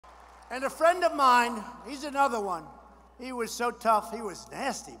And a friend of mine, he's another one. He was so tough. He was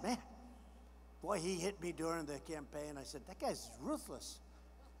nasty, man. Boy, he hit me during the campaign. I said, that guy's ruthless.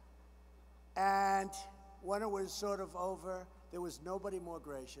 And when it was sort of over, there was nobody more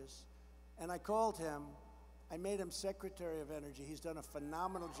gracious. And I called him. I made him Secretary of Energy. He's done a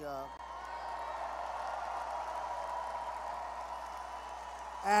phenomenal job.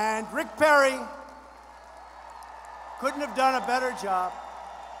 And Rick Perry couldn't have done a better job.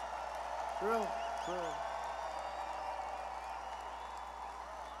 Really.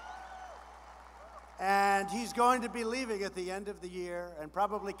 And he's going to be leaving at the end of the year and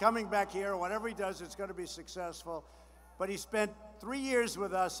probably coming back here. Whatever he does, it's going to be successful. But he spent 3 years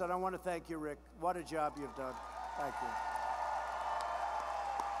with us, and I want to thank you, Rick. What a job you've done. Thank you.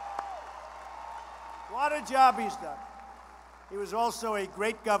 What a job he's done. He was also a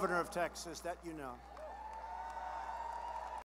great governor of Texas, that you know.